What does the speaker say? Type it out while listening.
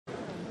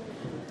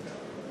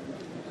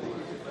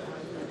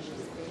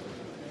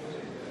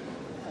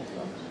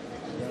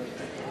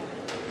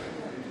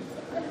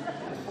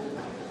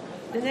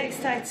The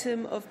next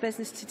item of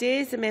business today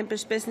is the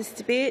members' business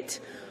debate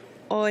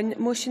on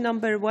motion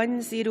number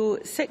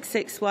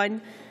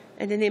 10661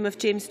 in the name of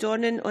James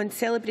Dornan on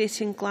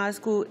celebrating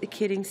Glasgow the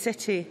Caring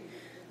City.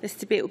 This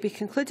debate will be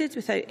concluded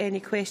without any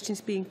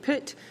questions being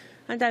put,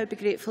 and I would be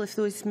grateful if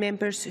those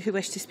members who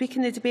wish to speak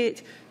in the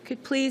debate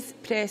could please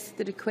press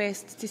the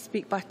request to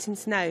speak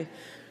buttons now.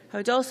 I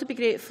would also be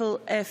grateful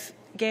if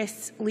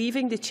guests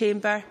leaving the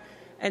chamber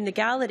in the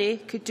gallery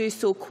could do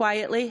so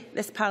quietly.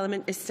 This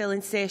Parliament is still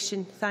in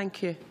session.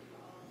 Thank you.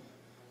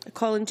 I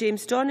call on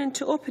James Dornan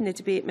to open the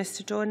debate.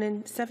 Mr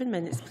Dornan, 7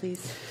 minutes,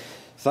 please.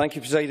 Thank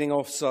you, Presiding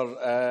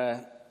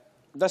Officer.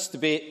 This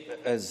debate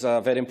is a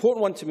very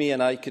important one to me,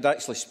 and I could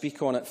actually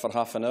speak on it for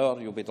half an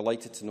hour. You'll be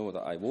delighted to know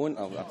that I won't.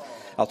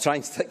 I'll try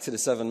and stick to the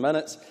 7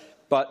 minutes.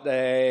 But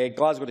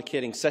Glasgow the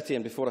Caring City,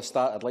 and before I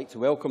start, I'd like to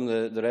welcome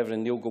the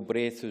Reverend Neil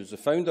Galbraith, who's the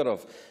founder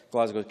of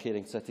Glasgow the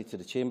Caring City, to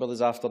the Chamber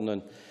this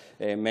afternoon.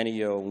 Many of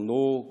you will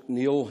know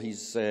Neil.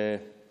 He's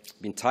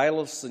been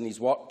tireless in his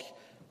work,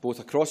 both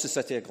across the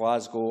city of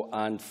Glasgow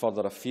and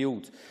further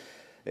afield.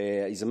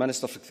 He's a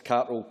minister for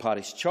Cathcart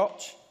Parish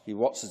Church. He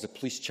works as a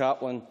police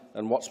chaplain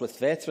and works with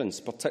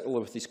veterans,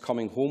 particularly with his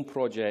Coming Home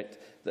project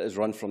that is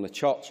run from the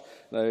church.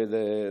 Now,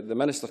 the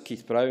Minister,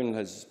 Keith Brown,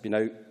 has been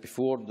out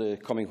before the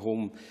Coming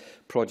Home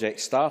project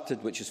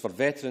started, which is for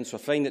veterans who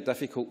find it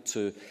difficult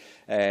to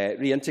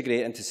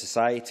reintegrate into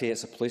society.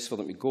 It's a place for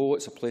them to go,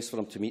 it's a place for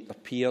them to meet their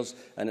peers,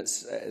 and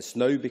it's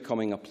now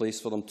becoming a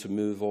place for them to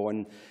move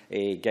on,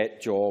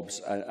 get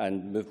jobs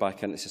and move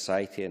back into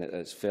society, and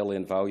it's fairly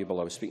invaluable.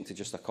 I was speaking to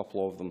just a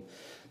couple of them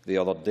the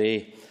other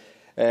day.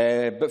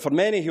 But for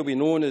many, he'll be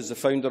known as the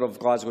founder of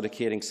Glasgow the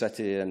Caring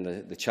City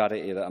and the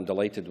charity that I'm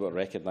delighted we're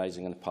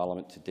recognising in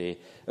Parliament today.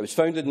 It was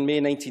founded in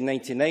May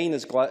 1999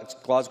 as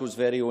Glasgow's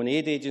very own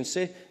aid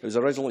agency. It was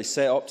originally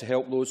set up to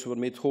help those who were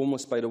made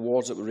homeless by the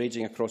wars that were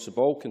raging across the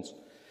Balkans.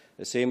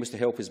 Its aim was to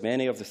help as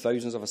many of the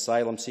thousands of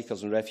asylum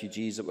seekers and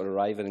refugees that were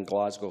arriving in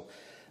Glasgow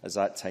at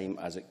that time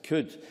as it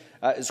could.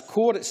 At its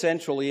core, its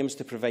central aim is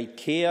to provide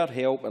care,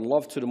 help and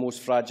love to the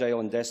most fragile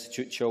and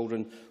destitute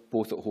children,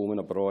 both at home and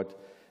abroad.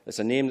 It's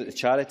a name that the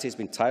charity has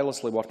been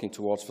tirelessly working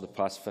towards for the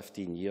past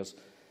 15 years.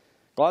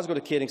 Glasgow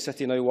the Caring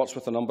City now works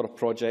with a number of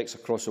projects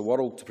across the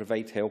world to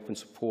provide help and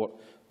support,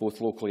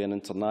 both locally and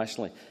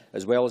internationally,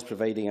 as well as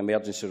providing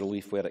emergency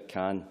relief where it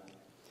can.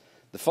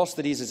 The first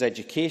of these is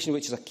education,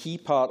 which is a key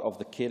part of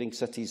the Caring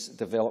City's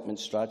development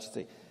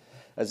strategy.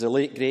 As the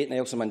late, great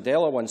Nelson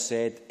Mandela once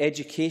said,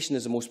 education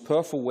is the most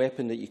powerful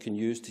weapon that you can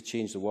use to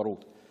change the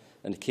world,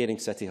 and the Caring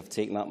City have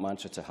taken that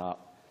mantra to heart.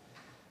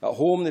 At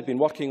home, they've been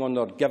working on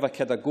their Give a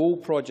Kid a Goal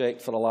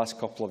project for the last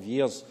couple of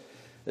years.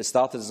 It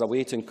started as a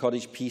way to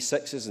encourage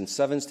P6s and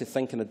 7s to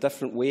think in a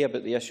different way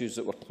about the issues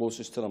that were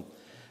closest to them,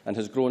 and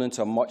has grown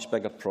into a much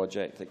bigger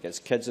project that gets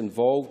kids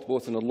involved,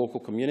 both in their local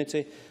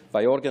community,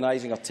 by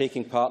organising or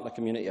taking part in a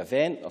community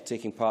event or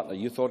taking part in a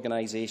youth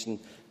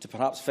organisation, to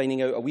perhaps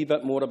finding out a wee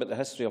bit more about the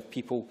history of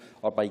people,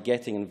 or by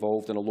getting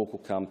involved in a local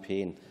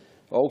campaign.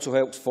 It also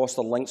helps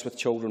foster links with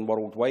children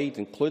worldwide,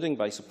 including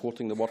by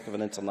supporting the work of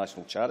an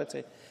international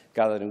charity,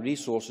 gathering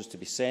resources to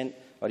be sent,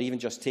 or even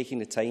just taking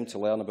the time to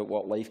learn about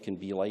what life can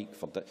be like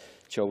for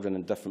children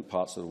in different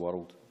parts of the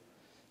world.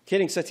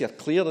 Caring City are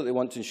clear that they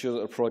want to ensure that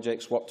their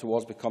projects work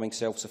towards becoming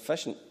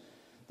self-sufficient,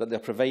 that they are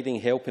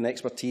providing help and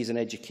expertise and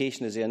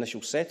education as the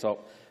initial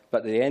set-up,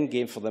 but the end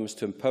game for them is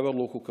to empower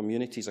local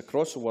communities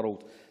across the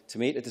world to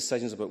make the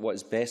decisions about what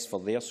is best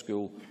for their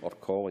school or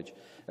college.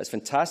 It's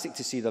fantastic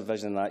to see their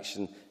vision in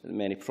action in the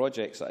many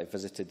projects that I've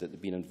visited that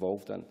they've been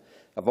involved in.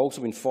 I've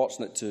also been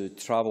fortunate to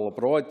travel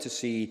abroad to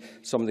see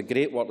some of the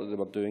great work that they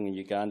were doing in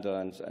Uganda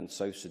and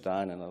South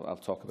Sudan, and I'll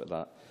talk about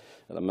that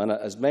in a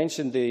minute. As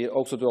mentioned, they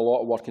also do a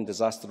lot of work in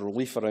disaster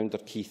relief around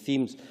their key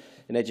themes.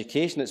 In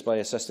education, it's by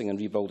assisting in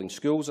rebuilding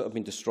schools that have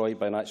been destroyed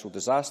by natural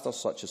disasters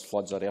such as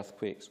floods or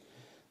earthquakes.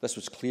 This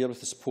was clear with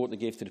the support they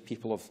gave to the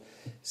people of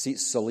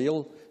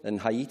Salil in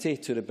Haiti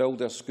to rebuild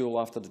their school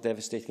after the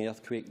devastating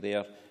earthquake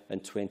there in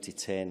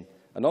 2010.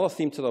 Another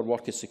theme to their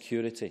work is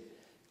security.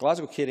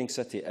 Glasgow Caring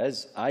City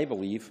is, I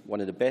believe,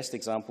 one of the best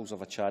examples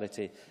of a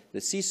charity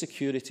that sees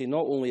security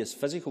not only as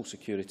physical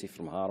security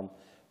from harm,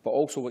 but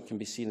also what can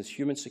be seen as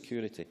human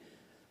security.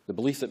 The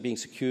belief that being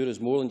secure is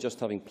more than just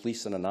having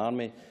police and an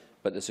army,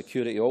 but that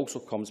security also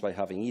comes by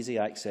having easy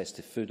access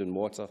to food and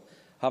water,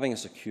 having a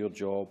secure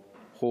job,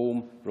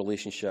 home,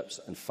 relationships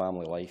and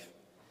family life.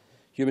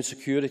 Human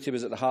security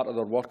was at the heart of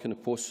their work in the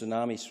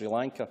post-tsunami Sri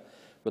Lanka,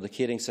 where the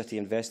Caring City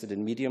invested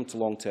in medium to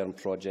long-term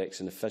projects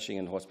in the fishing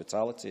and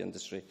hospitality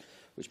industry,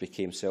 which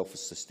became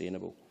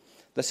self-sustainable.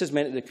 This has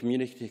meant that the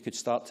community could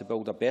start to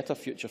build a better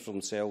future for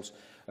themselves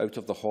out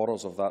of the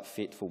horrors of that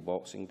fateful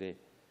Boxing Day.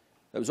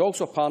 It was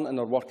also apparent in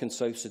their work in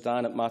South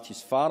Sudan at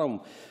Matthew's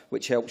Farm,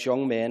 which helps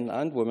young men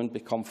and women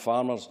become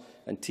farmers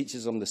and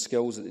teaches them the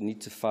skills that they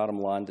need to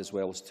farm land as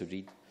well as to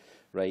read,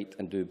 write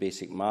and do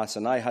basic maths.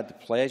 And I had the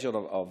pleasure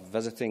of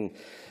visiting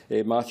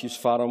Matthew's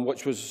Farm,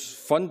 which was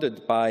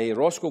funded by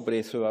Ross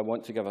Galbraith, who I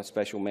want to give a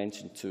special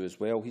mention to as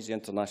well. He's the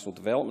International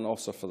Development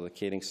Officer for the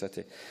Caring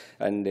City.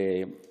 And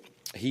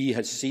he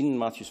has seen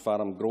Matthew's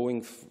Farm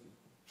growing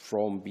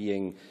from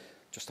being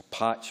just a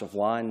patch of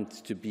land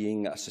to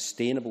being a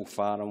sustainable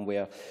farm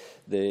where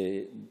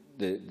the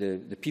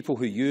people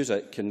who use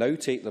it can now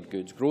take their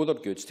goods, grow their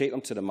goods, take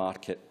them to the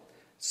market,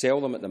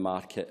 sell them at the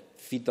market,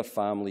 feed their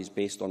families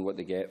based on what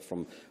they get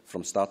from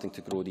starting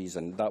to grow these,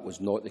 and that was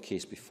not the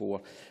case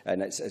before.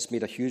 And it's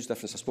made a huge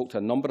difference. I spoke to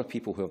a number of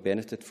people who have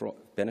benefited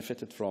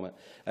from it,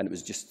 and it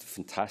was just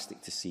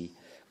fantastic to see.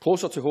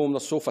 Closer to home, the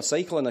Sofa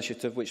Cycle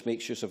initiative, which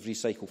makes use of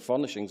recycled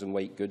furnishings and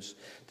white goods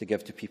to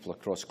give to people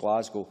across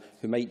Glasgow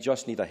who might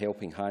just need a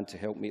helping hand to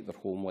help make their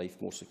home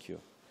life more secure.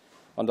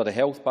 Under the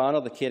health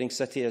banner, the Caring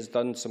City has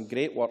done some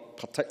great work,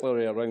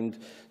 particularly around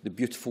the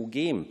beautiful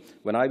game.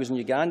 When I was in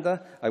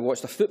Uganda, I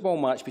watched a football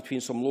match between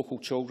some local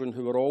children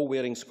who were all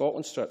wearing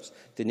Scotland strips,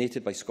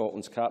 donated by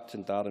Scotland's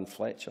captain, Darren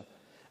Fletcher.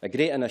 A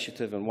great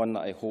initiative and one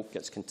that I hope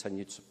gets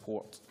continued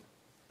support.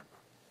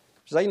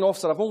 Presiding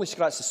Officer, I've only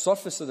scratched the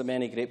surface of the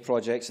many great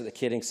projects that the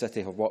Caring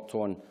City have worked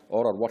on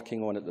or are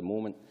working on at the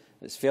moment.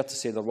 It's fair to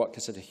say their work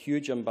has had a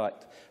huge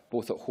impact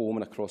both at home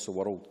and across the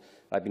world.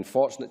 I've been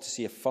fortunate to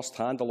see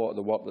first-hand a lot of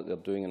the work that they're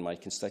doing in my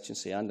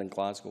constituency and in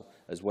Glasgow,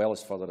 as well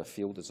as further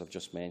afield, as I've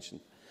just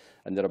mentioned.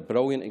 And they're a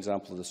brilliant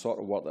example of the sort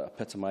of work that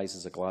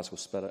epitomises the Glasgow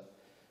spirit.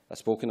 I've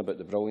spoken about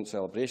the brilliant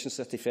Celebration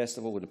City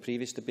Festival in the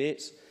previous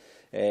debates,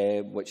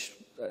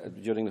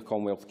 during the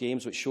Commonwealth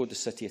Games, which showed the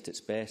city at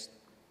its best.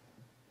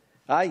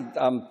 I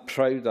am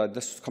proud,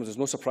 this comes as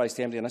no surprise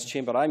to anybody in this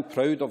chamber, I'm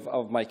proud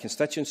of my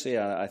constituency.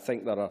 I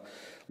think there are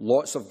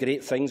lots of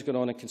great things going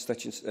on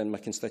in my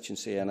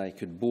constituency, and I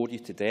could bore you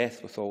to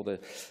death with all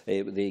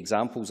the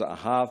examples that I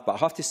have. But I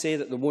have to say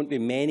that there won't be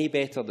many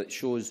better that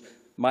shows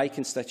my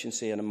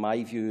constituency and, in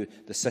my view,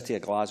 the city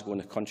of Glasgow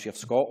and the country of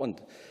Scotland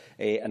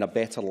in a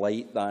better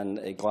light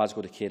than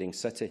Glasgow the Caring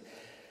City.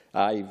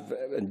 I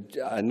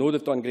know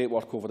they've done great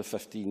work over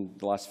the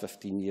last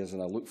 15 years,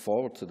 and I look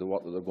forward to the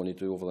work that they're going to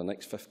do over the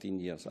next 15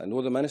 years. I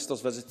know the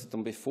Minister's visited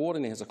them before,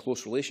 and he has a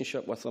close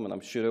relationship with them, and I'm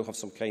sure he'll have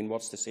some kind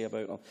words to say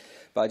about them.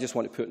 But I just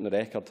want to put on the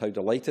record how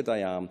delighted I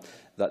am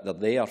that they're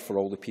there for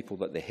all the people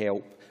that they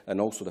help,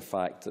 and also the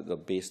fact that they're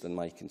based in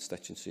my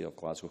constituency of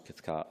Glasgow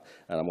Cathcart.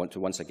 And I want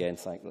to once again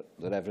thank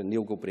the Reverend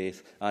Neil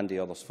Galbraith and the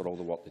others for all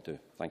the work they do.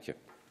 Thank you.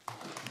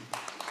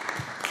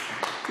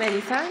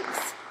 Many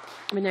thanks.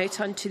 We now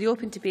turn to the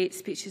open debate.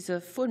 Speeches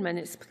of 4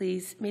 minutes,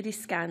 please. Mary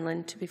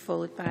Scanlon, to be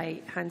followed by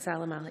Hans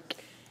Malik.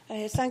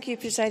 Thank you,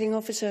 Presiding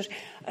Officer.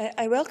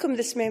 I welcome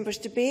this member's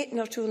debate,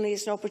 not only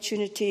as an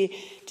opportunity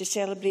to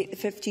celebrate the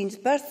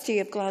 15th birthday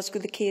of Glasgow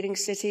the Caring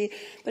City,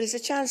 but as a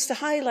chance to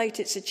highlight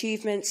its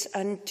achievements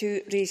and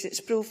to raise its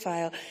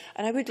profile.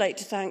 And I would like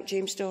to thank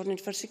James Dornan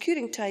for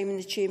securing time in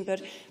the Chamber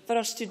for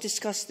us to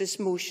discuss this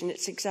motion.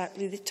 It's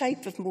exactly the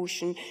type of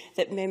motion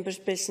that members'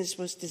 business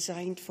was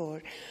designed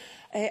for.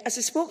 As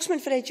a spokesman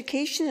for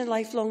education and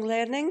lifelong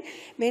learning,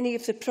 many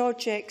of the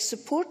projects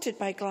supported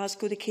by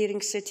Glasgow the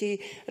Caring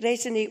City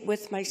resonate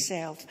with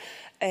myself,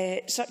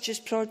 such as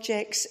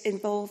projects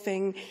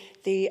involving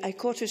the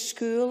Ikoto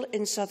School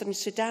in southern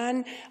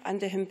Sudan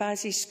and the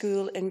Himbaza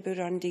School in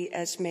Burundi,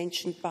 as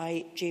mentioned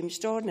by James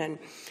Dornan.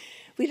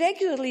 We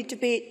regularly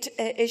debate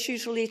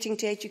issues relating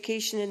to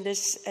education in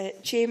this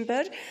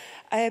chamber,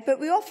 but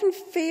we often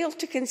fail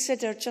to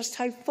consider just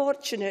how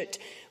fortunate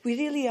we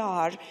really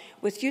are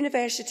with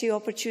university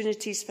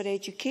opportunities for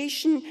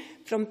education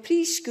from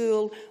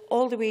preschool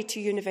all the way to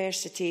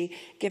university,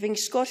 giving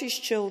Scottish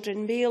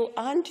children, male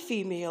and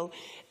female,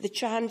 the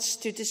chance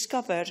to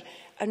discover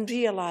and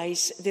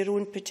realise their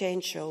own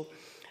potential.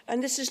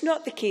 And this is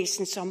not the case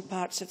in some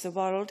parts of the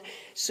world,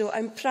 so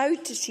I'm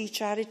proud to see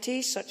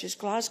charities such as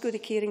Glasgow the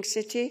Caring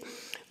City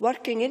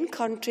working in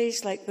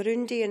countries like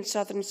Burundi and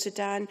southern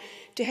Sudan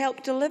to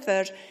help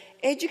deliver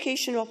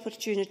education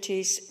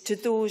opportunities to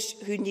those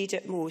who need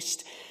it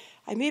most.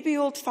 I may be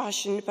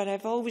old-fashioned, but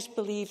I've always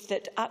believed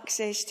that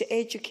access to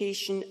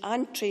education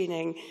and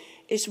training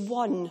is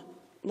one,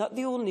 not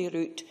the only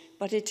route,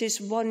 but it is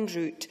one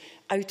route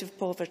out of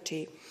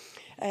poverty.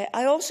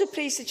 I also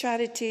praise the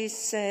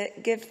charities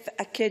Give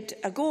a Kid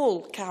a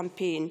Goal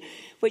campaign,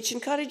 which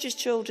encourages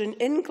children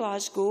in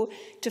Glasgow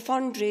to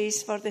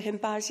fundraise for the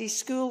Himbaza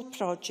School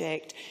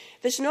project.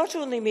 This not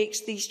only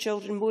makes these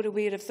children more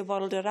aware of the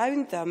world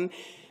around them,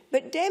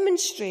 but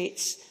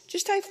demonstrates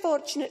just how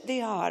fortunate they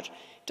are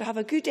to have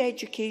a good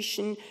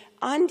education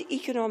and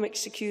economic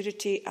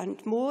security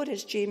and more,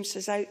 as James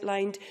has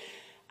outlined,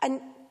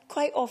 and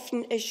quite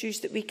often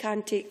issues that we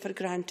can take for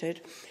granted.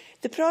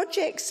 The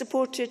projects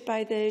supported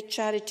by the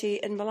charity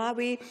in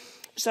Malawi,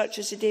 such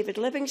as the David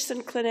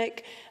Livingstone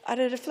Clinic, are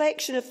a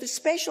reflection of the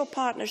special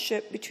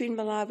partnership between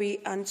Malawi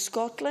and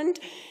Scotland,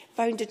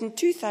 founded in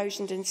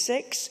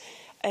 2006.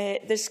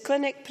 This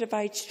clinic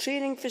provides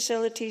training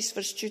facilities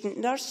for student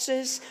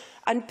nurses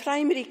and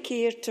primary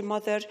care to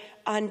mother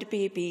and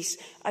babies,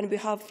 and we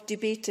have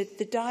debated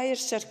the dire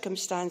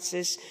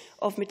circumstances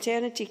of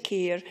maternity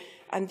care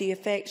and the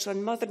effects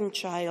on mother and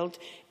child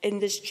in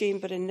this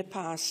chamber in the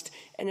past.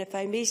 And if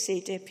I may say,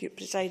 Deputy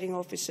Presiding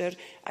Officer,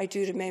 I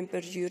do remember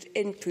your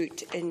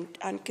input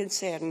and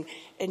concern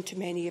into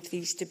many of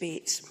these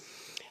debates.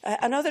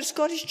 Another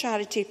Scottish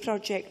charity,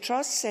 Project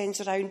Trust, sends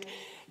around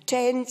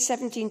 10,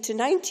 17 to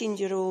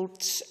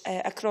 19-year-olds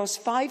across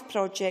 5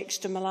 projects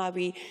to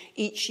Malawi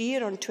each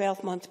year on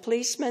 12-month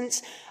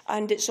placements,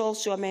 and it's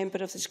also a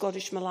member of the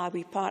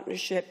Scottish-Malawi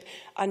Partnership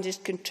and has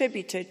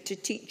contributed to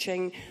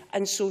teaching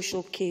and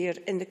social care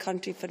in the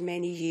country for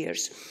many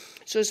years.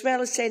 So as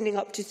well as sending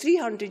up to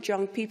 300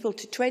 young people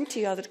to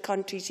 20 other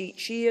countries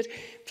each year,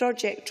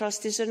 Project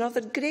Trust is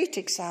another great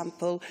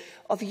example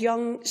of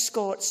young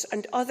Scots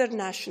and other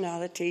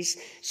nationalities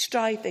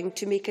striving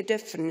to make a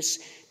difference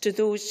to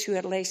those who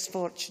are less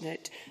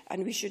fortunate,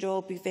 and we should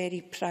all be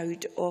very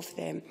proud of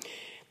them.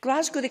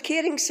 Glasgow the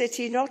Caring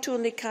City not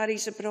only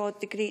carries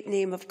abroad the great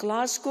name of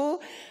Glasgow.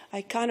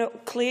 I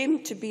cannot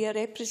claim to be a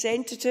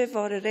representative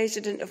or a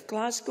resident of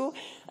Glasgow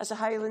as a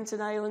Highlands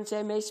and Islands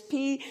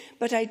MSP,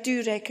 but I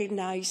do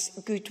recognise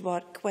good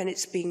work when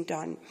it's being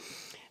done.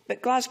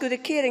 But Glasgow the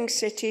Caring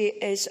City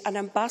is an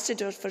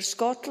ambassador for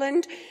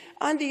Scotland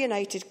and the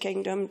United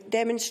Kingdom,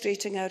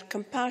 demonstrating our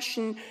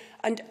compassion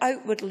and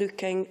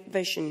outward-looking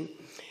vision.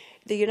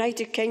 The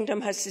United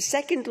Kingdom has the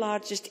second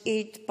largest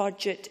aid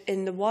budget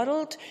in the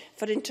world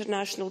for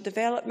international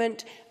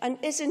development and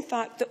is in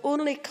fact the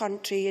only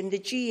country in the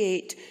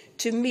G8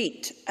 to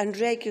meet and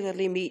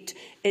regularly meet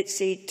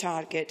its aid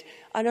target.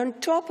 And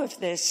on top of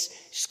this,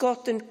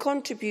 Scotland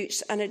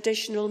contributes an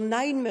additional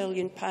 £9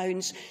 million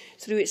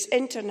through its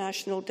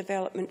International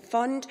Development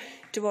Fund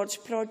towards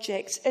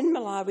projects in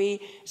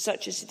Malawi,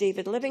 such as the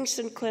David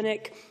Livingstone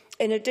Clinic,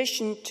 in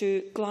addition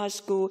to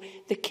Glasgow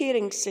the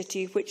Caring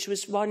City, which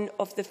was one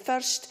of the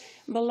first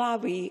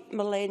Malawi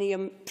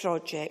Millennium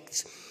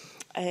projects.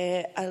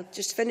 I'll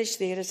just finish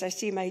there, as I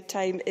see my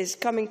time is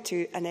coming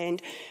to an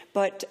end.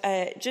 But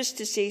just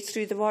to say,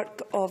 through the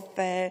work of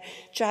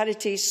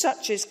charities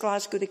such as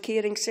Glasgow the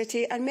Caring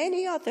City and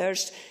many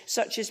others,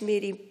 such as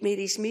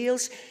Mary's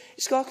Meals,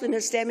 Scotland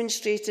has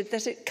demonstrated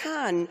that it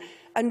can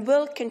and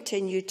will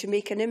continue to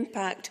make an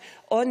impact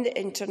on the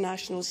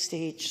international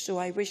stage. So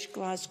I wish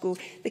Glasgow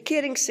the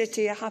Caring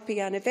City a happy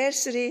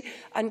anniversary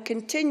and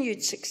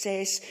continued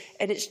success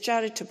in its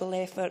charitable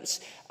efforts.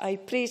 I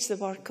praise the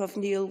work of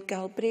Neil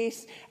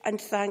Galbraith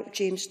and thank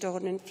James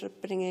Dornan for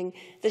bringing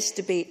this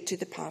debate to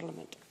the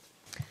Parliament.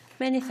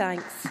 Many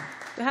thanks.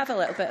 We have a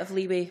little bit of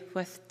leeway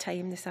with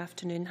time this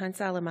afternoon.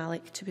 Hansala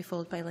Malik, to be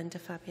followed by Linda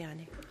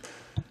Fabiani.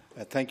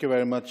 Thank you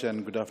very much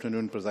and good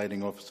afternoon,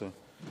 Presiding Officer.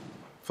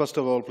 First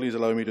of all, please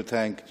allow me to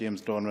thank James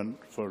Dornan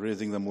for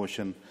raising the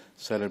motion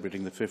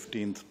celebrating the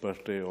 15th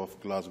birthday of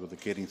Glasgow the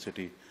Caring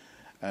City,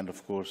 and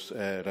of course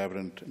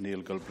Reverend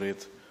Neil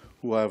Galbraith,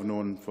 who I have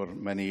known for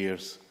many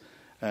years.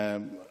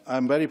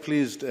 I'm very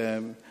pleased.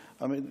 James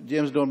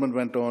Dornan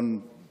went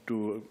on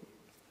to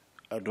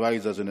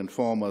advise us and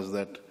inform us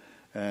that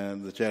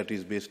the charity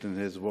is based in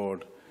his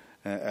ward,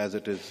 as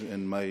it is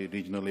in my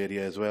regional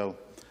area as well.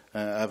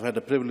 I've had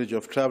the privilege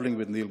of travelling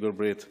with Neil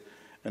Galbraith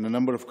in a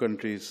number of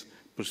countries,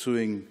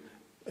 pursuing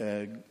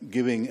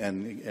giving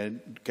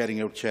and carrying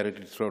out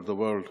charity throughout the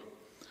world.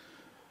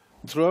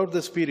 Throughout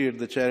this period,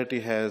 the charity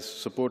has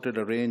supported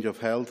a range of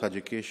health,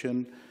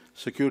 education,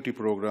 security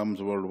programs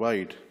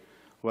worldwide,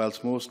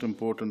 whilst most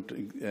prominent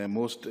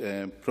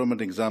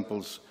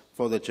examples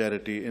for the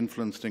charity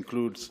influenced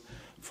includes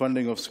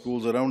funding of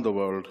schools around the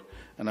world,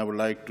 and I would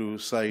like to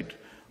cite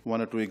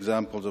one or two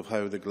examples of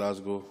how the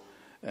Glasgow,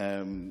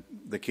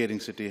 the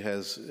Caring City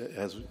has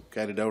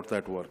carried out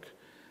that work.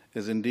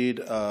 Is indeed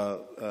a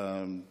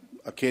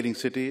caring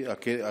city, a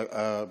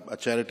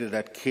charity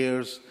that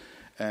cares.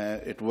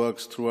 It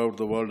works throughout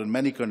the world in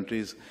many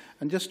countries.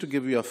 And just to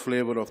give you a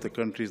flavour of the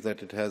countries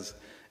that it has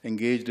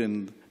engaged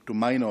in, to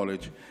my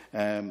knowledge,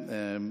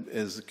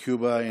 is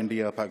Cuba,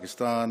 India,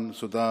 Pakistan,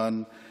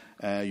 Sudan,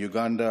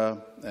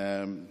 Uganda,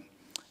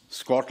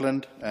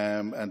 Scotland,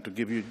 and to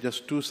give you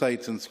just 2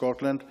 sites in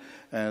Scotland.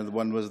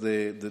 One was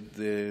the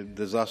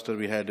disaster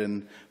we had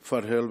in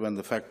Firhill when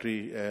the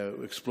factory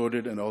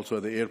exploded, and also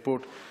at the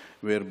airport,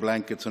 where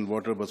blankets and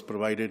water was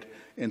provided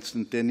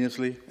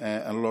instantaneously,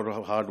 and a lot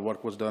of hard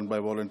work was done by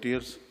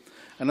volunteers.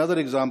 And other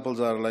examples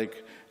are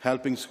like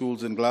helping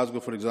schools in Glasgow,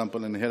 for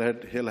example, in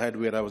Hillhead,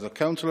 where I was a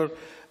councillor.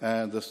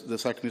 The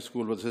secondary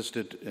school was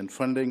assisted in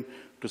funding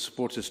to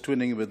support its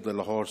twinning with the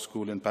Lahore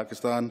School in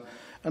Pakistan,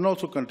 and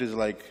also countries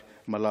like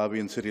Malawi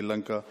and Sri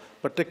Lanka,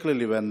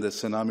 particularly when the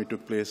tsunami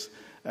took place.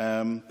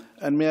 And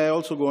may I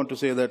also go on to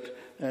say that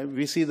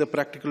we see the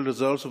practical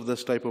results of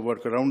this type of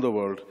work around the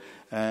world,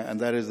 and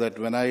that is that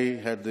when I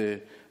had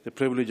the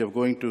privilege of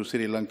going to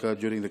Sri Lanka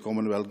during the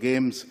Commonwealth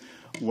Games,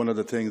 one of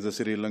the things the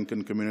Sri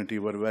Lankan community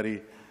were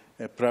very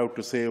proud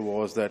to say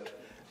was that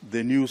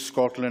they knew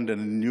Scotland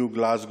and knew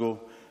Glasgow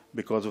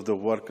because of the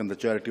work and the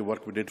charity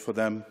work we did for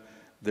them.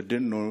 They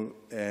didn't know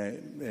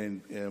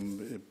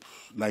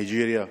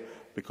Nigeria,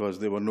 because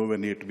they were nowhere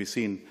near to be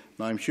seen.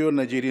 Now, I'm sure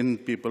Nigerian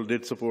people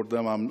did support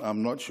them.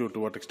 I'm not sure to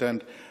what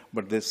extent,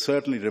 but they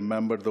certainly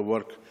remembered the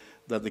work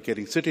that the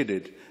Caring City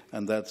did,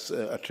 and that's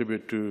a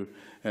tribute to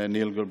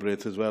Neil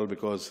Galbraith as well,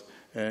 because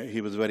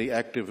he was very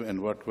active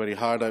and worked very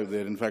hard out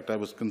there. In fact, I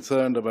was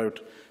concerned about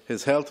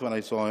his health when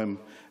I saw him,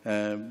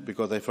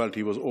 because I felt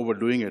he was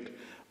overdoing it,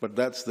 but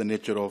that's the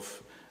nature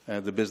of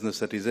the business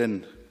that he's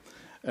in.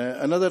 There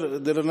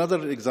are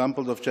another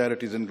examples of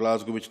charities in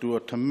Glasgow which do a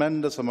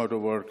tremendous amount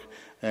of work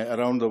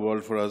around the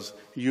world for us.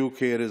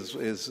 UCare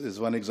is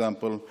one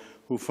example,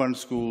 who fund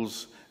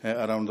schools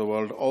around the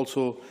world.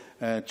 Also,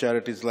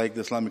 charities like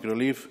the Islamic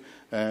Relief,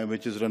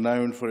 which is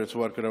renowned for its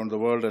work around the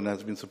world and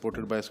has been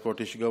supported by the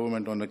Scottish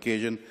Government on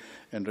occasion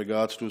in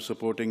regards to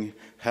supporting,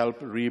 help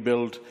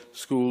rebuild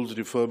schools,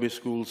 refurbish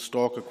schools,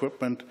 stock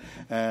equipment,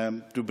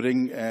 to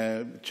bring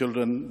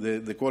children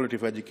the quality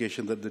of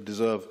education that they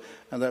deserve.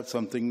 And that's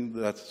something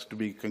that's to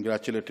be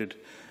congratulated.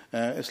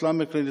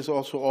 Islamic Relief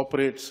also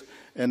operates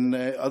in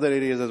other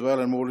areas as well,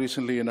 and more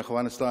recently in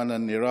Afghanistan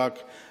and Iraq,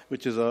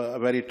 which is a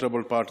very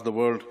troubled part of the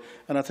world.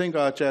 And I think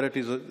our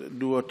charities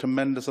do a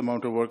tremendous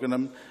amount of work,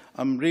 and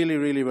I'm really,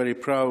 really very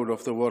proud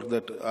of the work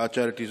that our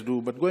charities do.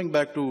 But going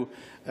back to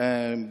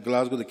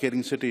Glasgow, the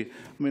Caring City,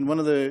 I mean, one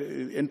of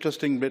the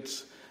interesting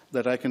bits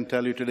that I can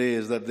tell you today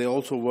is that they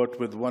also worked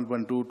with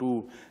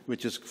 1122,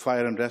 which is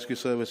fire and rescue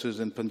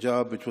services in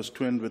Punjab, which was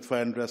twinned with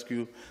fire and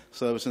rescue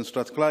service in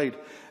Strathclyde,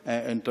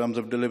 in terms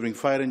of delivering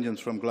fire engines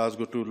from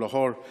Glasgow to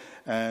Lahore,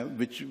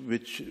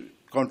 which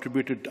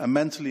contributed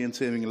immensely in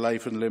saving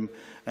life and limb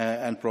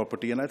and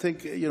property. And I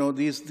think, you know,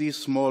 these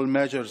small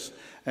measures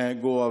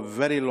go a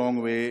very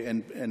long way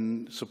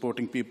in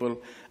supporting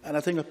people. And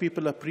I think that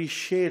people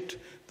appreciate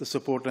the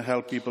support and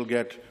help people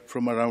get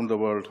from around the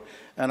world.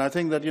 And I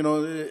think that, you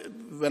know,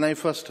 when I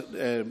first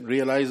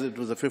realized it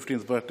was the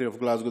 15th birthday of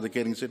Glasgow, the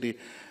Caring City,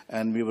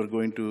 and we were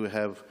going to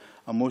have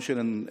a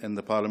motion in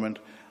the Parliament,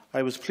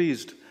 I was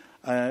pleased.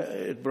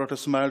 It brought a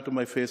smile to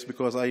my face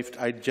because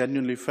I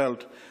genuinely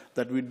felt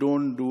that we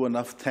don't do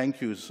enough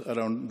thank yous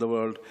around the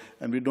world,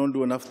 and we don't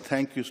do enough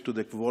thank yous to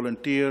the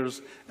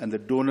volunteers and the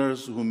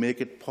donors who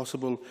make it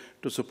possible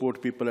to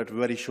support people at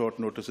very short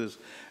notices.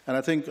 And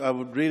I think I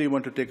would really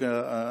want to take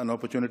an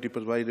opportunity,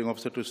 Presiding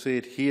Officer, to say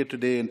it here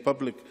today in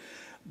public,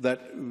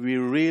 that we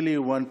really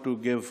want to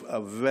give a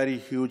very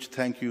huge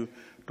thank you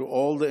to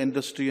all the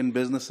industry and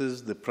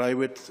businesses, the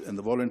private and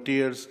the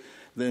volunteers,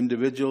 the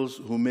individuals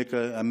who make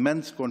an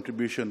immense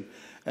contribution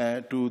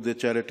to the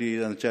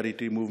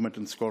charity movement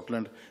in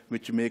Scotland,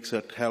 which makes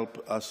it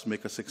help us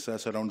make a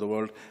success around the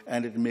world,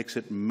 and it makes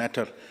it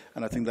matter.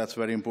 And I think that's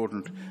very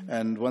important.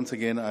 And once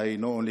again, I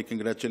not only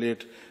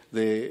congratulate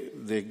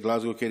the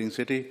Glasgow Caring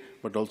City,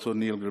 but also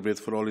Neil Griffith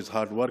for all his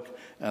hard work,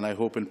 and I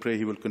hope and pray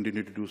he will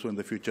continue to do so in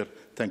the future.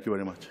 Thank you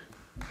very much.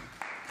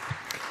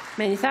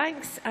 Many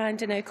thanks.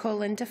 And I now call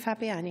Linda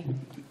Fabiani.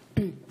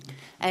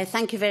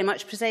 Thank you very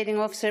much, Presiding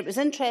Officer. It was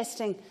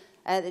interesting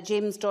that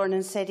James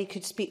Dornan said he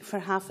could speak for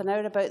half an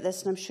hour about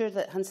this, and I'm sure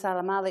that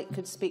Himbaza Malik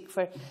could speak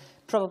for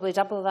probably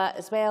double that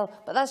as well.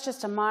 But that's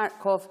just a mark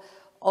of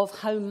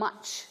how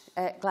much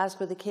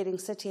Glasgow the Caring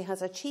City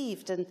has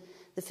achieved in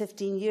the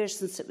 15 years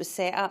since it was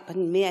set up.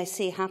 And may I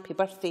say happy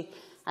birthday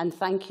and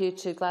thank you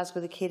to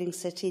Glasgow the Caring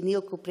City,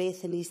 Neil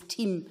Galbraith and his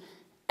team,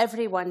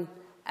 everyone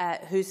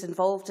who's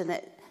involved in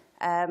it.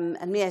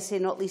 And may I say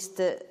not least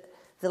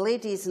the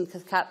ladies in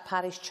Cathcart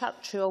Parish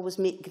Church, who always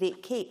make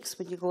great cakes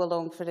when you go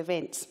along for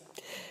events.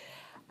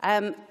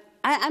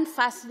 I'm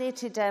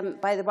fascinated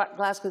by the work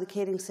Glasgow the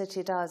Caring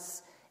City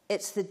does.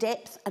 It's the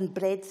depth and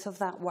breadth of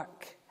that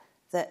work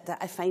that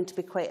I find to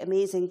be quite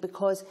amazing,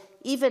 because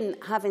even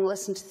having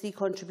listened to 3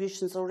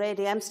 contributions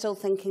already, I'm still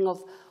thinking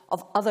of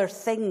other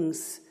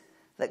things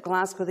that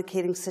Glasgow the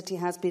Caring City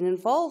has been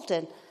involved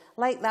in,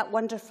 like that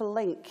wonderful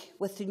link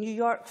with the New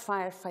York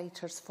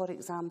firefighters, for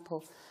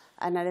example.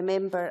 And I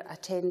remember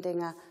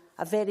attending a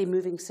very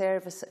moving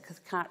service at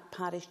Cathcart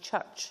Parish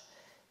Church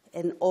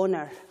in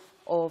honour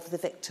of the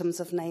victims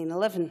of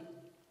 9/11.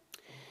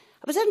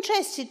 I was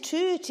interested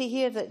too to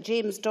hear that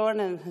James Dornan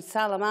and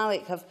Himbaza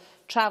Malik have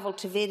travelled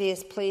to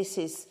various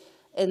places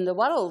in the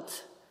world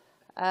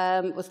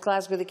with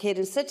Glasgow the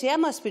Caring City. I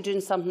must be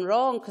doing something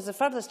wrong, because the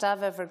furthest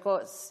I've ever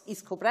got is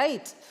East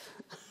Kilbride.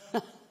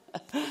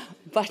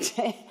 But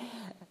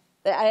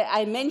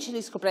I mention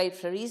East Kilbride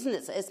for a reason.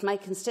 It's my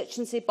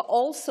constituency, but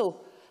also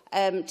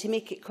to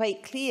make it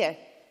quite clear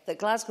that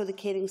Glasgow the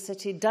Caring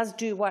City does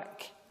do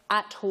work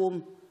at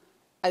home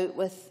out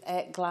with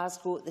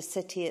Glasgow the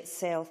city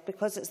itself,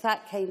 because it's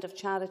that kind of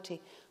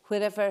charity.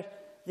 Wherever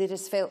there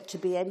is felt to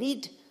be a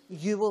need,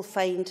 you will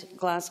find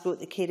Glasgow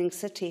the Caring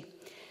City.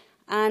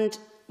 And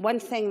one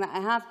thing that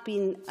I have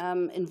been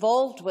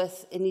involved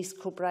with in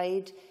East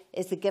Kilbride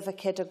is the Give a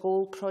Kid a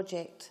Goal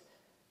project,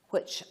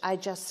 which I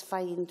just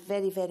find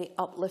very, very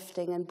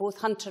uplifting. And both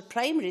Hunter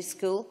Primary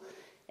School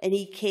in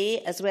EK,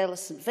 as well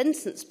as St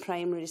Vincent's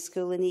Primary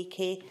School in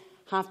EK,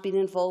 have been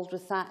involved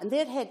with that. And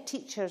their head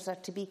teachers are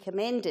to be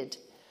commended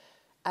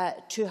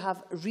to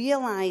have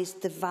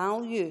realised the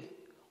value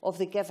of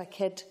the Give a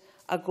Kid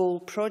a Goal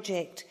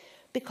project,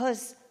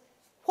 because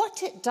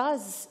what it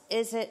does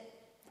is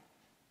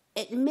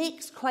it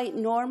makes quite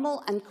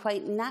normal and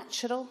quite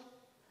natural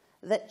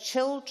that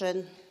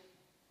children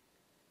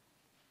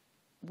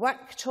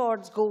work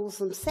towards goals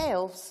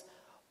themselves,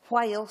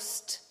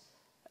 whilst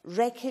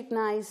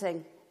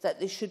recognising that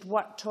they should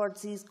work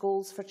towards these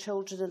goals for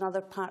children in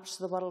other parts of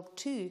the world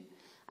too.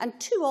 And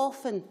too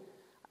often,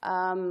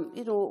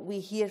 You know, we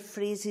hear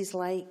phrases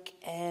like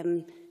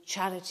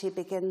charity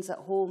begins at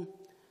home.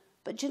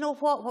 But do you know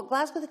what? What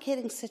Glasgow the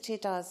Caring City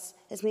does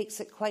is makes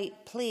it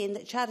quite plain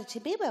that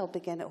charity may well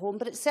begin at home,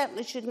 but it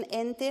certainly shouldn't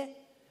end there,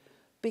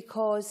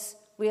 because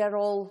we are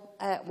all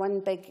one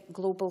big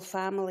global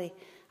family.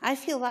 I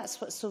feel that's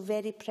what's so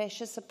very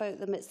precious about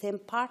them. It's the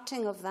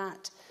imparting of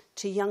that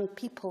to young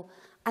people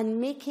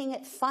and making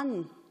it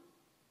fun.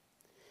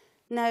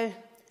 Now,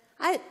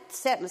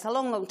 certainly, it's a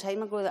long, long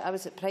time ago that I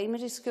was at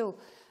primary school,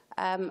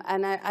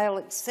 and I'll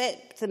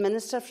accept the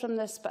Minister from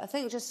this, but I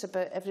think just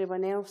about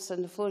everyone else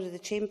on the floor of the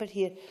chamber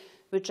here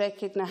would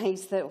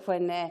recognise that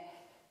when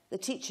the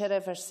teacher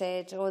ever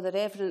said, oh, the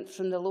reverend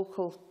from the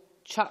local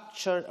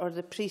church or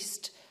the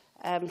priest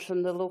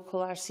from the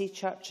local RC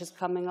church is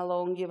coming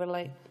along, you were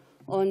like,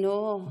 oh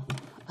no.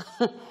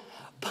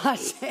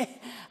 But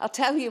I'll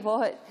tell you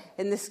what,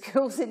 in the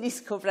schools in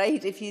East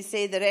Kilbride, if you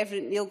say the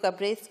Reverend Neil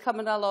Galbraith's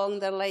coming along,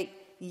 they're like,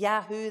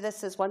 yahoo,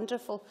 this is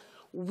wonderful.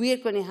 We're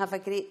going to have a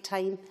great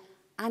time.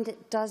 And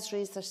it does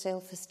raise their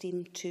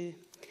self-esteem too.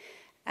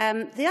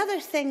 The other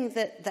thing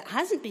that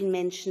hasn't been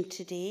mentioned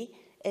today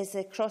is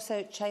a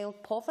Cross-Out Child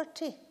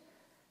Poverty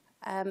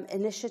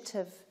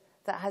initiative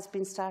that has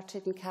been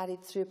started and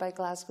carried through by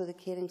Glasgow the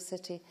Caring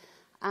City.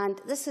 And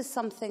this is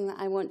something that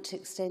I want to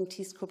extend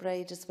to East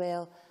Kilbride as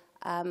well.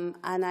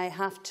 And I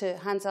have to,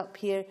 hands up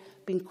here,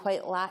 been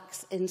quite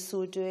lax in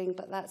so doing,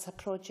 but that's a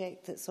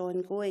project that's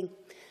ongoing.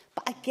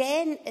 But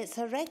again, it's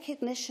a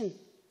recognition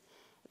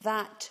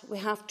that we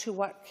have to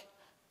work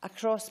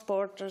across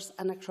borders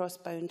and across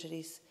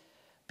boundaries.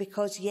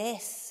 Because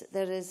yes,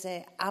 there is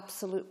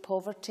absolute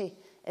poverty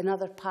in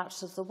other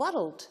parts of the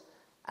world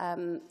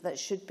that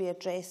should be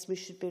addressed, we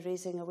should be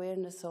raising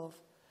awareness of.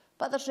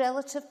 But there's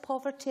relative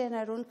poverty in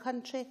our own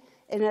country,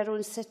 in our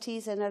own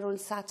cities, in our own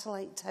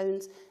satellite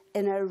towns,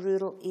 in our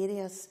rural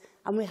areas.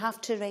 And we have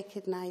to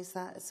recognise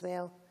that as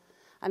well.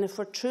 And if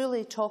we're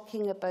truly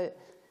talking about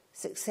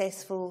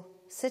successful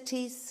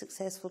cities,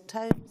 successful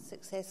towns,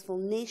 successful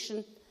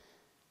nation,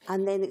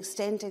 and then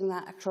extending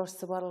that across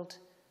the world,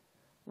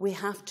 we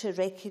have to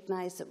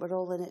recognise that we're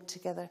all in it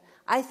together.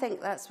 I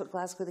think that's what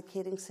Glasgow the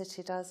Caring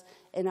City does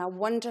in a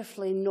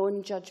wonderfully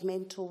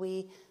non-judgmental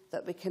way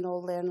that we can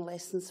all learn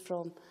lessons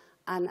from.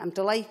 And I'm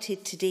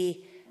delighted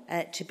today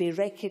to be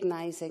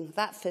recognising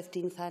that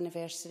 15th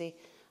anniversary.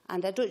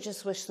 And I don't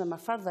just wish them a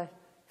further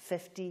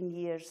 15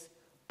 years,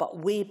 but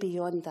way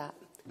beyond that.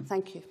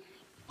 Thank you.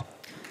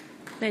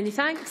 Many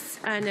thanks.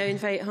 I now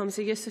invite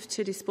Hamza Youssef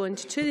to respond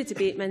to the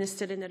debate.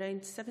 Minister, in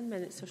around 7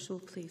 minutes or so,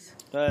 please.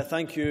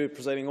 Thank you,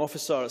 Presiding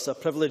Officer. It's a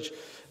privilege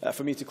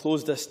for me to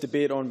close this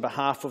debate on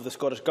behalf of the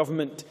Scottish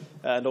Government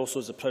and also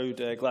as a proud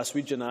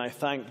Glaswegian. I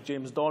thank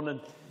James Dornan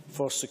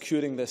for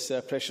securing this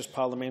precious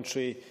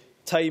parliamentary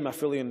time. I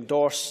fully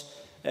endorse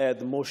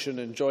the motion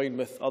and join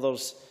with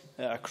others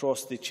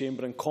across the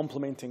chamber in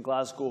complimenting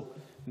Glasgow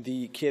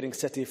the Caring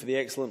City for the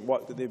excellent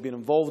work that they've been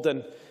involved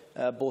in,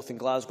 both in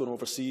Glasgow and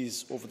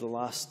overseas over the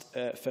last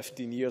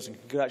 15 years, and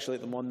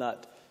congratulate them on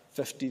that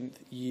 15th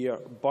year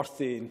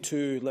birthday. And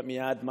too, let me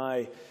add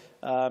my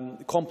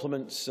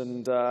compliments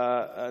and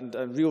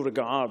real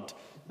regard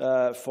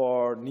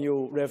for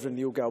Reverend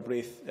Neil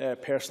Galbraith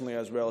personally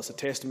as well. It's a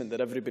testament that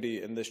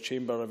everybody in this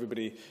chamber,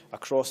 everybody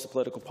across the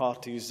political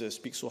parties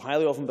speaks so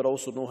highly of him, but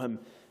also know him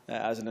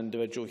as an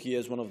individual. He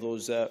is one of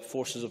those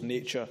forces of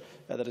nature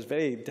that is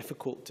very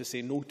difficult to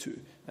say no to,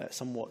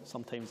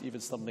 sometimes even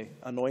suddenly,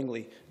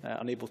 annoyingly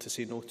unable to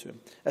say no to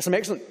him. Some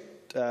excellent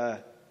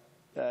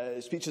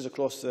speeches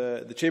across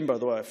the chamber,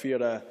 though I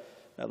fear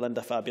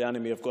Linda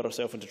Fabiani may have got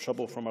herself into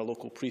trouble from our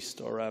local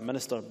priest or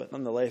minister, but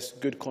nonetheless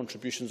good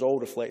contributions, all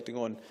reflecting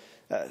on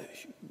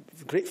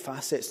great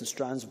facets and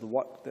strands of the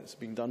work that's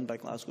being done by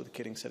Glasgow the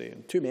Caring City,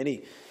 and too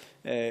many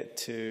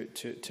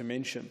to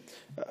mention.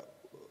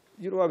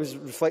 You know, I was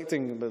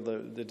reflecting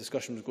when the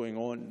discussion was going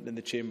on in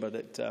the chamber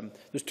that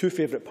there's two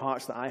favourite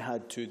parts that I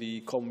had to the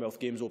Commonwealth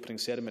Games opening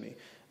ceremony.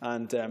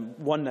 And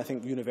one, I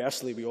think,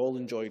 universally we all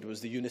enjoyed was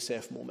the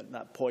UNICEF moment,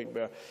 that point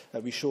where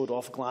we showed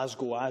off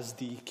Glasgow as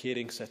the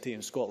caring city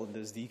and Scotland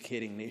as the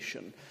caring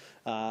nation,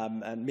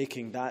 and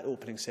making that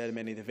opening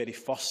ceremony the very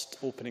first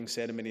opening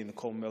ceremony in the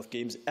Commonwealth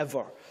Games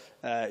ever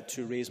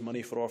to raise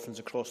money for orphans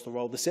across the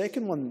world. The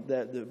second one,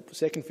 the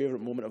second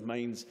favourite moment of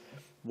mine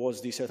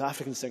was the South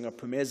African singer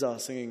Pumeza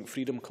singing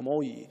Freedom Come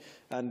All Ye,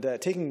 and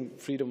taking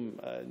freedom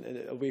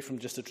away from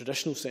just the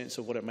traditional sense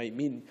of what it might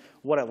mean.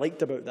 What I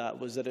liked about that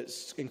was that it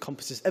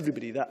encompasses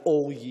everybody, that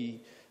all ye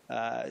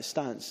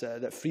stance,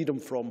 that freedom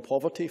from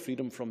poverty,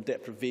 freedom from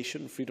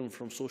deprivation, freedom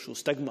from social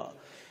stigma,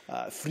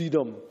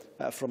 freedom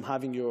from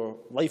having your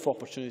life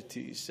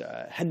opportunities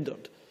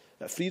hindered.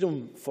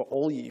 Freedom for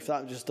all ye, if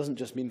that doesn't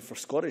just mean for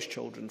Scottish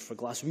children, for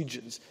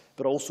Glaswegians,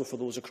 but also for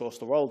those across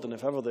the world. And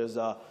if ever there's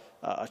a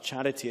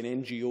charity,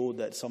 an NGO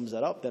that sums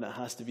that up, then it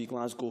has to be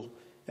Glasgow,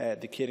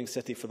 the Caring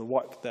City, for the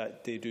work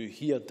that they do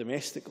here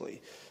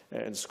domestically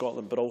in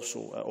Scotland, but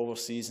also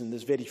overseas. And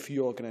there's very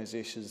few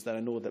organisations that I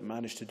know that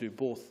manage to do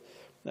both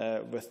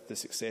with the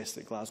success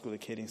that Glasgow, the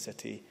Caring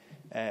City,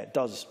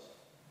 does.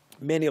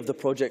 Many of the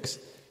projects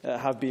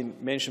have been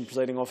mentioned,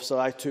 Presiding Officer.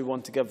 I too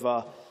want to give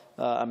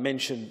a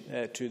mention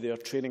to their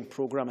training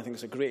programme. I think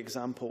it's a great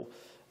example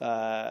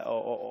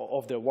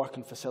of their work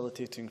in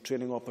facilitating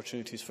training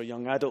opportunities for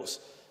young adults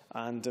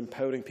and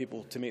empowering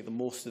people to make the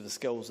most of the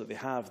skills that they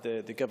have.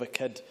 The Give a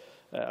Kid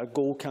a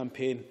Goal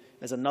campaign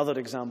is another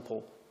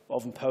example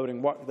of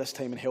empowering work, this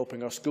time in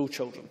helping our school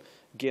children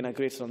gain a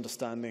greater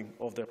understanding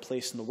of their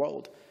place in the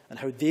world and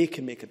how they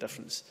can make a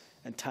difference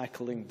in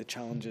tackling the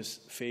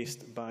challenges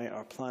faced by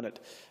our planet.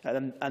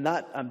 And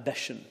that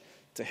ambition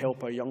to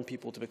help our young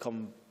people to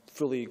become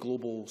fully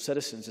global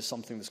citizens is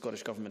something the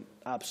Scottish Government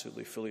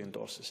absolutely fully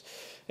endorses.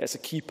 It's a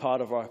key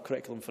part of our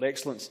Curriculum for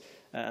Excellence,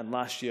 and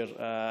last year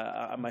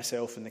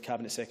myself and the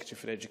Cabinet Secretary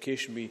for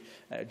Education, we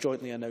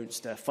jointly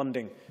announced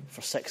funding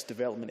for 6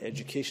 development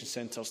education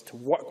centres to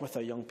work with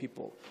our young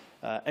people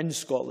in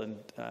Scotland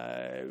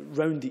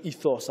round the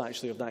ethos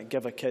actually of that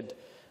Give a Kid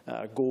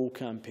a Goal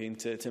campaign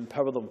to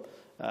empower them,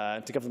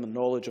 to give them the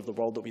knowledge of the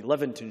world that we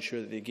live in, to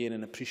ensure that they gain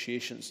an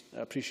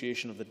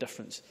appreciation of the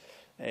difference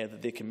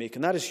that they can make.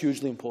 And that is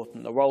hugely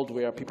important. In a world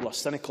where people are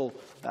cynical,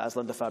 as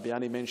Linda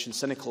Fabiani mentioned,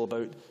 cynical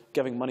about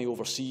giving money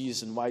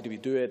overseas and why do we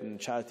do it, and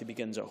charity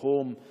begins at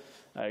home,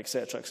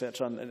 etc.,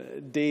 etc. And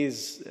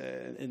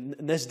in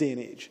this day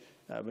and age,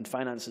 when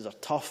finances are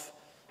tough,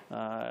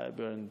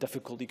 we're in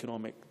difficult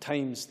economic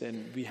times,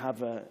 then we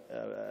have a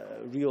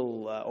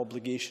real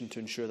obligation to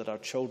ensure that our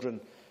children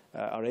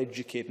are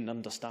educated and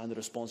understand the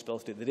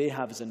responsibility that they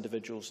have as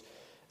individuals,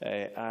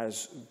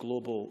 as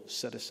global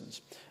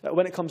citizens.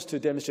 When it comes to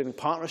demonstrating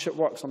partnership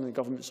work, something the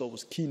government is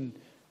always keen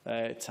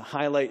to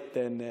highlight,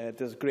 then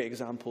there's great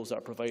examples that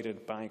are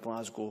provided by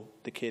Glasgow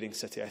the Caring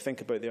City. I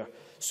think about their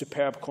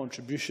superb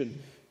contribution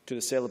to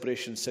the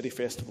Celebration City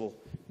Festival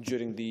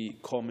during the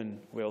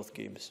Commonwealth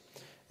Games.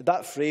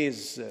 That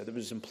phrase that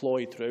was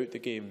employed throughout the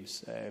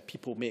Games,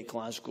 people make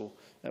Glasgow,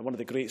 one of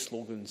the great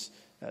slogans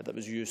that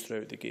was used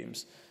throughout the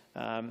Games.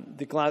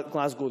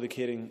 Glasgow the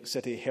Caring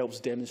City helps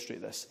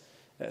demonstrate this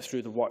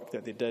through the work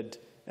that they did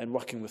in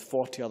working with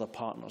 40 other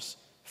partners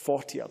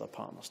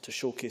to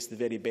showcase the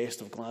very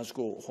best of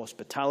Glasgow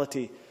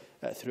hospitality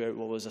throughout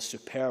what was a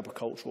superb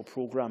cultural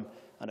programme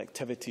and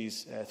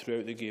activities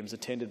throughout the Games,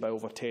 attended by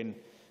over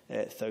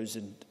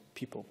 10,000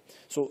 people.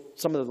 So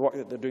some of the work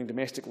that they're doing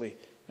domestically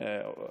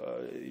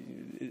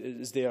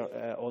is there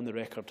on the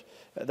record.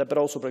 But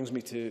also brings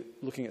me to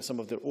looking at some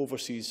of their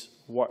overseas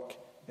work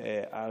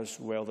as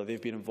well that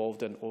they've been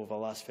involved in over the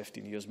last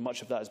 15 years.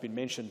 Much of that has been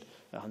mentioned.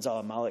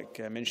 Hanzala Malik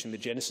mentioned the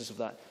genesis of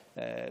that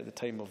at the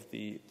time of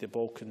the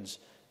Balkans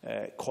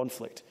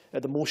conflict.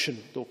 The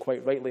motion, though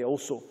quite rightly,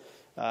 also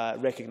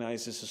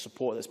recognises the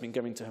support that's been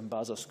given to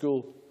Himbaza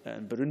School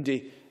in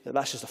Burundi.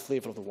 That's just a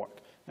flavour of the work.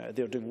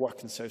 They're doing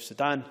work in South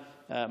Sudan,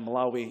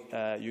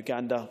 Malawi,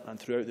 Uganda and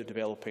throughout the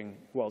developing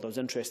world. I was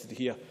interested to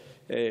hear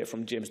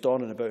from James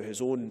Dornan about his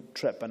own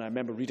trip, and I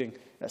remember reading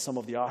some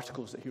of the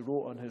articles that he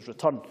wrote on his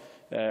return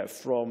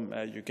from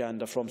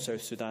Uganda, from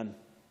South Sudan.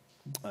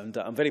 And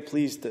I'm very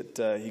pleased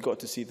that he got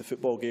to see the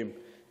football game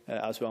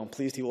as well. I'm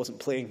pleased he wasn't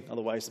playing,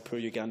 otherwise the poor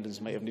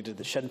Ugandans might have needed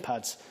the shin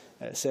pads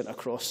sent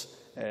across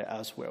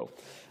as well.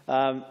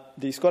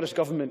 The Scottish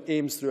Government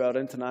aims through our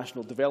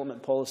international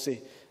development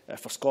policy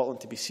for Scotland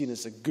to be seen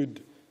as a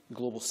good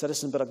global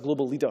citizen, but a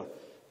global leader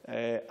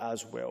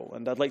as well.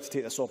 And I'd like to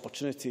take this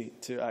opportunity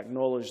to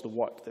acknowledge the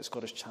work that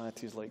Scottish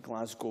charities like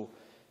Glasgow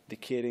the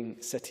Caring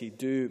City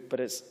do, but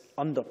it's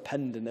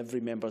underpinned, and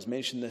every member has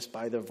mentioned this,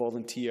 by their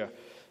volunteer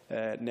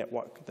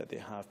network that they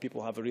have.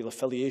 People have a real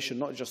affiliation,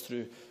 not just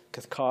through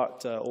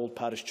Cathcart Old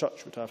Parish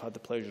Church, which I've had the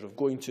pleasure of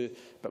going to,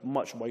 but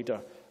much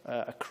wider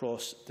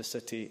across the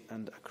city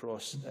and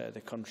across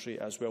the country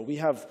as well. We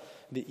have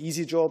the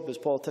easy job as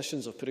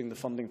politicians of putting the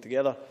funding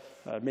together,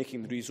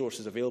 making the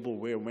resources available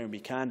where and when we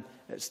can.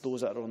 It's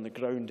those that are on the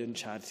ground in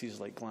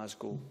charities like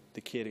Glasgow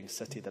the Caring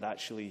City that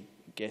actually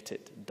get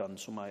it done.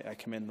 So I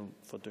commend them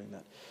for doing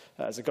that.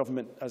 As a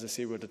government, as I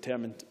say, we're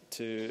determined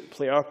to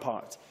play our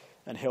part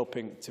in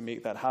helping to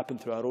make that happen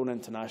through our own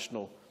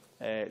international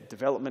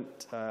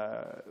development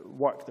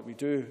work that we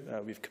do.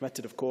 We've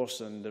committed, of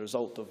course, and the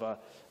result of a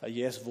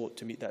yes vote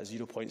to meet that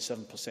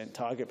 0.7%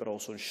 target, but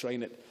also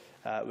enshrine it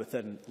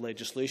within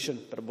legislation.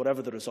 But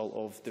whatever the result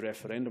of the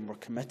referendum, we're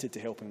committed to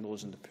helping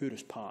those in the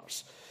poorest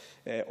parts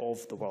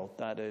of the world.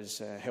 That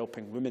is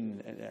helping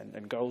women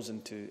and girls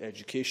into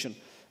education.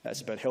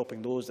 It's about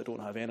helping those that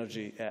don't have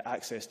energy,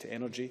 access to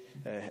energy,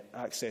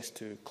 access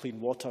to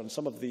clean water, and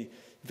some of the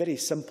very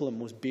simple and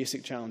most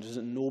basic challenges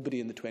that nobody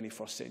in the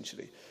 21st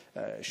century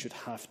should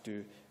have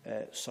to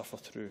suffer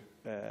through,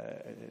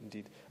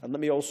 indeed. And let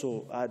me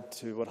also add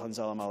to what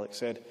Hanzala Malik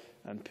said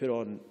and put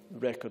on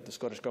record the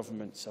Scottish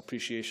Government's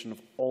appreciation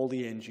of all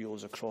the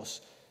NGOs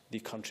across the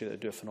country that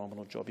do a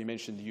phenomenal job. He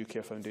mentioned the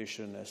UK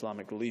Foundation,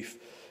 Islamic Relief,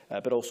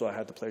 but also I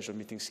had the pleasure of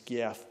meeting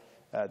SCIAF,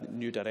 the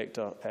new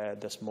director,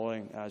 this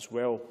morning as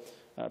well,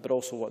 but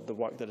also the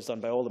work that is done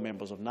by all the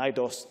members of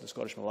NIDOS, the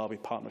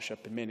Scottish-Malawi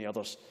Partnership, and many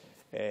others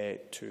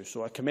too.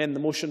 So I commend the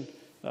motion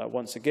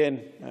once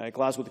again.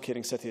 Glasgow the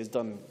Caring City has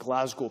done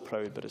Glasgow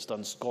proud, but it's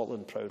done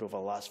Scotland proud over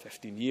the last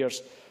 15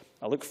 years.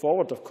 I look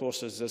forward, of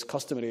course, as is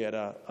customary at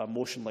a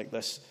motion like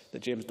this,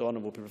 that James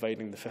Dornan will be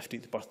providing the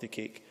 15th birthday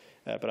cake,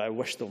 but I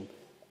wish them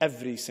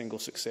every single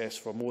success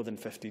for more than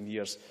 15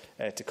 years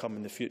to come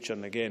in the future.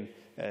 And again,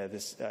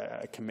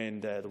 I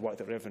commend the work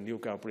that Reverend Neil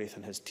Galbraith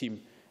and his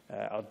team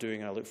are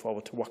doing, and I look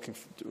forward to working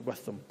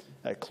with them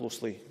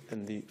closely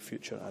in the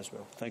future as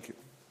well. Thank you.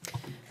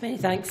 Many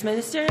thanks,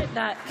 Minister.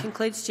 That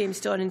concludes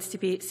James Dornan's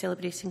debate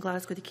celebrating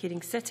Glasgow the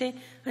Caring City,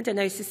 and I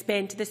now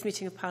suspend this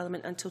meeting of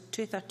Parliament until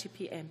 2:30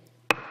 p.m.